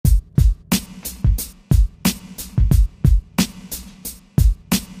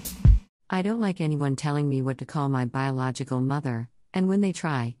I don't like anyone telling me what to call my biological mother, and when they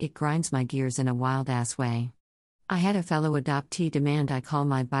try, it grinds my gears in a wild-ass way. I had a fellow adoptee demand I call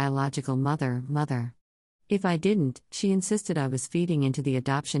my biological mother, mother. If I didn't, she insisted I was feeding into the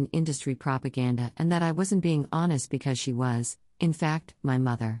adoption industry propaganda and that I wasn't being honest because she was, in fact, my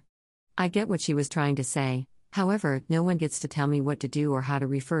mother. I get what she was trying to say, however, no one gets to tell me what to do or how to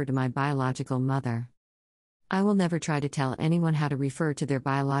refer to my biological mother. I will never try to tell anyone how to refer to their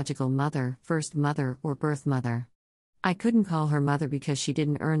biological mother, first mother, or birth mother. I couldn't call her mother because she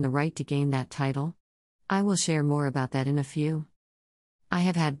didn't earn the right to gain that title. I will share more about that in a few. I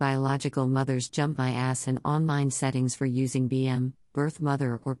have had biological mothers jump my ass in online settings for using BM, birth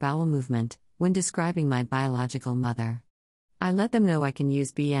mother, or bowel movement, when describing my biological mother. I let them know I can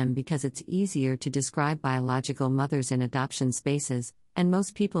use BM because it's easier to describe biological mothers in adoption spaces, and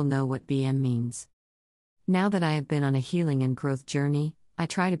most people know what BM means. Now that I have been on a healing and growth journey, I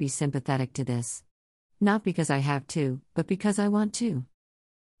try to be sympathetic to this. Not because I have to, but because I want to.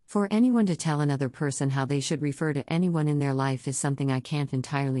 For anyone to tell another person how they should refer to anyone in their life is something I can't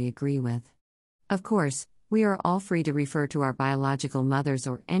entirely agree with. Of course, we are all free to refer to our biological mothers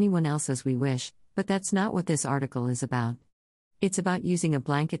or anyone else as we wish, but that's not what this article is about. It's about using a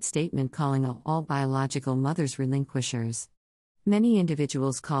blanket statement calling all biological mothers relinquishers. Many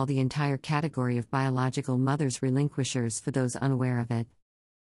individuals call the entire category of biological mothers relinquishers for those unaware of it.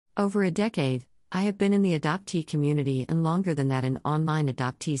 Over a decade, I have been in the adoptee community and longer than that in online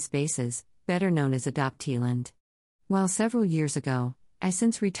adoptee spaces, better known as Adopteeland. While several years ago, I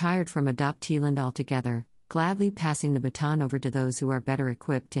since retired from Adopteeland altogether, gladly passing the baton over to those who are better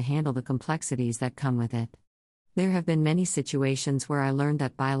equipped to handle the complexities that come with it. There have been many situations where I learned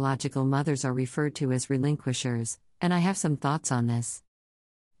that biological mothers are referred to as relinquishers, and I have some thoughts on this.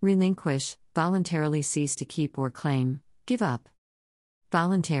 Relinquish, voluntarily cease to keep or claim, give up.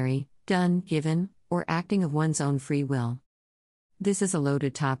 Voluntary, done, given, or acting of one's own free will. This is a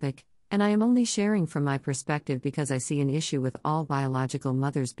loaded topic, and I am only sharing from my perspective because I see an issue with all biological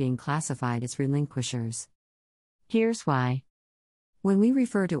mothers being classified as relinquishers. Here's why. When we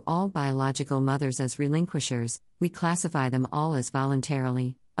refer to all biological mothers as relinquishers, we classify them all as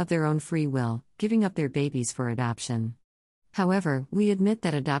voluntarily, of their own free will, giving up their babies for adoption. However, we admit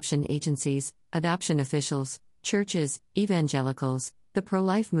that adoption agencies, adoption officials, churches, evangelicals, the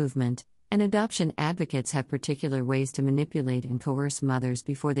pro-life movement, and adoption advocates have particular ways to manipulate and coerce mothers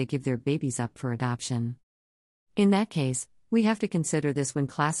before they give their babies up for adoption. In that case, we have to consider this when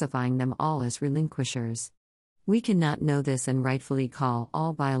classifying them all as relinquishers. We cannot know this and rightfully call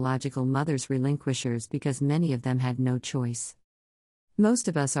all biological mothers relinquishers because many of them had no choice. Most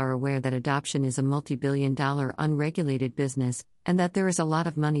of us are aware that adoption is a multi-billion-dollar unregulated business, and that there is a lot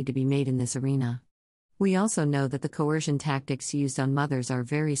of money to be made in this arena. We also know that the coercion tactics used on mothers are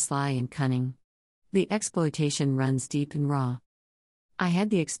very sly and cunning. The exploitation runs deep and raw. I had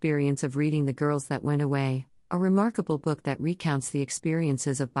the experience of reading The Girls That Went Away, a remarkable book that recounts the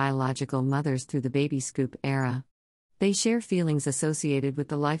experiences of biological mothers through the baby scoop era. They share feelings associated with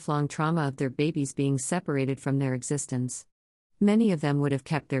the lifelong trauma of their babies being separated from their existence. Many of them would have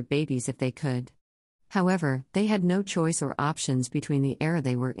kept their babies if they could. However, they had no choice or options between the era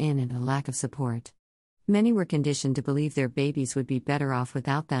they were in and a lack of support. Many were conditioned to believe their babies would be better off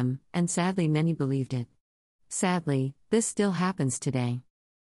without them, and sadly many believed it. Sadly, this still happens today.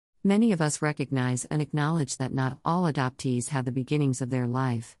 Many of us recognize and acknowledge that not all adoptees have the beginnings of their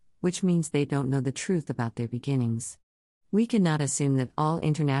life, which means they don't know the truth about their beginnings. We cannot assume that all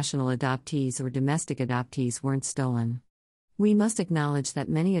international adoptees or domestic adoptees weren't stolen. We must acknowledge that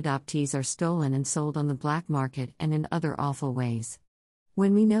many adoptees are stolen and sold on the black market and in other awful ways.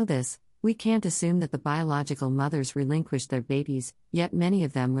 When we know this, we can't assume that the biological mothers relinquished their babies, yet many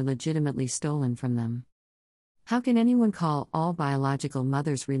of them were legitimately stolen from them. How can anyone call all biological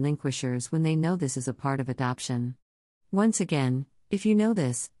mothers relinquishers when they know this is a part of adoption? Once again, if you know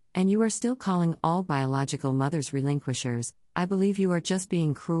this, and you are still calling all biological mothers relinquishers, I believe you are just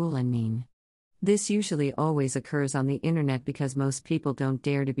being cruel and mean. This usually always occurs on the internet because most people don't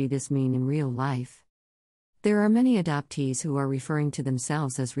dare to be this mean in real life. There are many adoptees who are referring to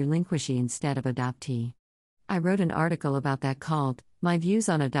themselves as relinquishee instead of adoptee. I wrote an article about that called, My Views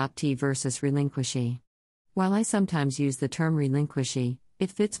on Adoptee versus Relinquishee. While I sometimes use the term relinquishee, it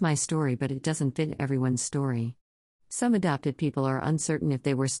fits my story but it doesn't fit everyone's story. Some adopted people are uncertain if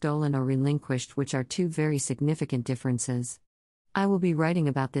they were stolen or relinquished, which are two very significant differences. I will be writing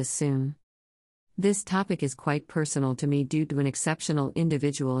about this soon. This topic is quite personal to me due to an exceptional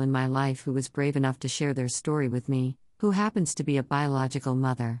individual in my life who was brave enough to share their story with me, who happens to be a biological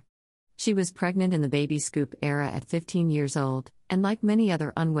mother. She was pregnant in the baby scoop era at 15 years old, and like many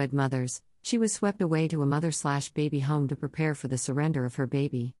other unwed mothers, she was swept away to a mother/baby home to prepare for the surrender of her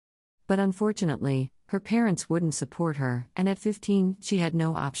baby. But unfortunately, her parents wouldn't support her, and at 15, she had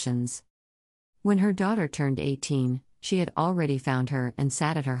no options. When her daughter turned 18, she had already found her and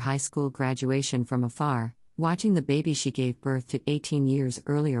sat at her high school graduation from afar, watching the baby she gave birth to 18 years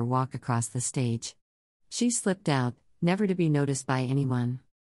earlier walk across the stage. She slipped out, never to be noticed by anyone.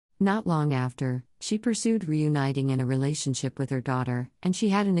 Not long after, she pursued reuniting in a relationship with her daughter, and she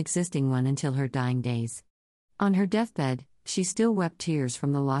had an existing one until her dying days. On her deathbed, she still wept tears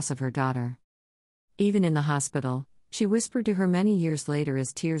from the loss of her daughter. Even in the hospital, she whispered to her many years later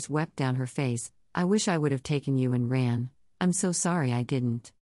as tears wept down her face, "I wish I would have taken you and ran. I'm so sorry I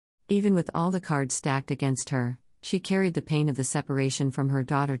didn't." Even with all the cards stacked against her, she carried the pain of the separation from her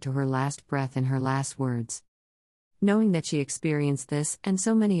daughter to her last breath and her last words. Knowing that she experienced this, and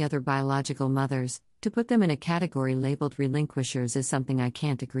so many other biological mothers, to put them in a category labeled relinquishers is something I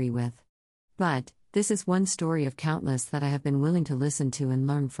can't agree with. But, this is one story of countless that I have been willing to listen to and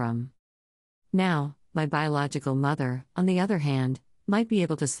learn from. Now, my biological mother, on the other hand, might be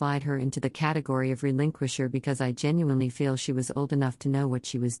able to slide her into the category of relinquisher because I genuinely feel she was old enough to know what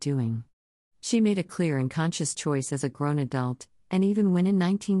she was doing. She made a clear and conscious choice as a grown adult, and even when in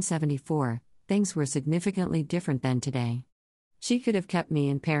 1974, things were significantly different than today. She could have kept me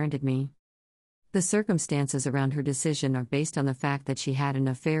and parented me. The circumstances around her decision are based on the fact that she had an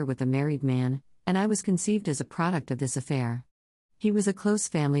affair with a married man, and I was conceived as a product of this affair. He was a close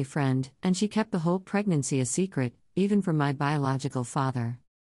family friend, and she kept the whole pregnancy a secret, even from my biological father.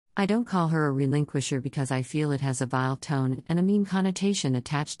 I don't call her a relinquisher because I feel it has a vile tone and a mean connotation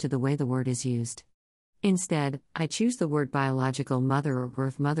attached to the way the word is used. Instead, I choose the word biological mother or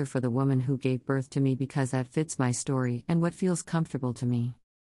birth mother for the woman who gave birth to me because that fits my story and what feels comfortable to me.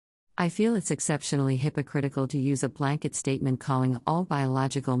 I feel it's exceptionally hypocritical to use a blanket statement calling all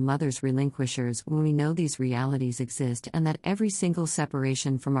biological mothers relinquishers when we know these realities exist and that every single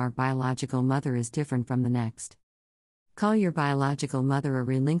separation from our biological mother is different from the next. Call your biological mother a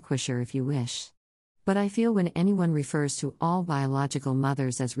relinquisher if you wish. But I feel when anyone refers to all biological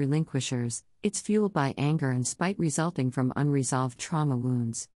mothers as relinquishers, it's fueled by anger and spite resulting from unresolved trauma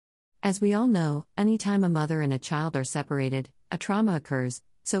wounds. As we all know, anytime a mother and a child are separated, a trauma occurs,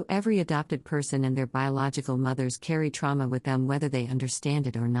 so every adopted person and their biological mothers carry trauma with them whether they understand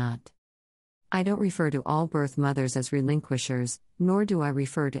it or not. I don't refer to all birth mothers as relinquishers, nor do I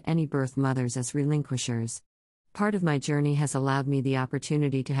refer to any birth mothers as relinquishers. Part of my journey has allowed me the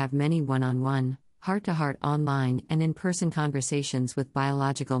opportunity to have many one-on-one, heart-to-heart online and in-person conversations with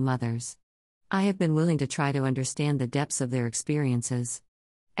biological mothers. I have been willing to try to understand the depths of their experiences.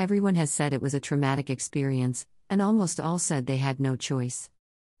 Everyone has said it was a traumatic experience, and almost all said they had no choice.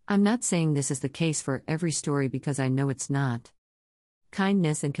 I'm not saying this is the case for every story because I know it's not.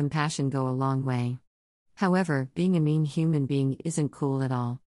 Kindness and compassion go a long way. However, being a mean human being isn't cool at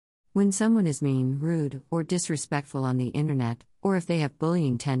all. When someone is mean, rude, or disrespectful on the internet, or if they have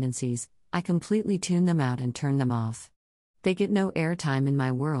bullying tendencies, I completely tune them out and turn them off. They get no airtime in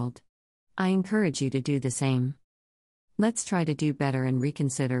my world. I encourage you to do the same. Let's try to do better and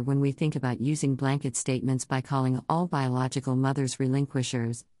reconsider when we think about using blanket statements by calling all biological mothers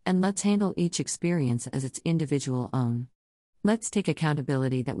relinquishers, and let's handle each experience as its individual own. Let's take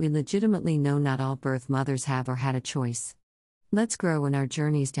accountability that we legitimately know not all birth mothers have or had a choice. Let's grow in our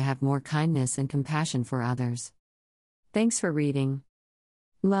journeys to have more kindness and compassion for others. Thanks for reading.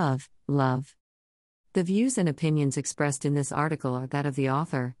 Love. The views and opinions expressed in this article are that of the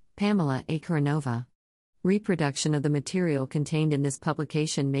author, Pamela A. Kuranova. Reproduction of the material contained in this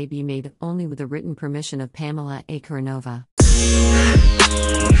publication may be made only with the written permission of Pamela A. Kuranova.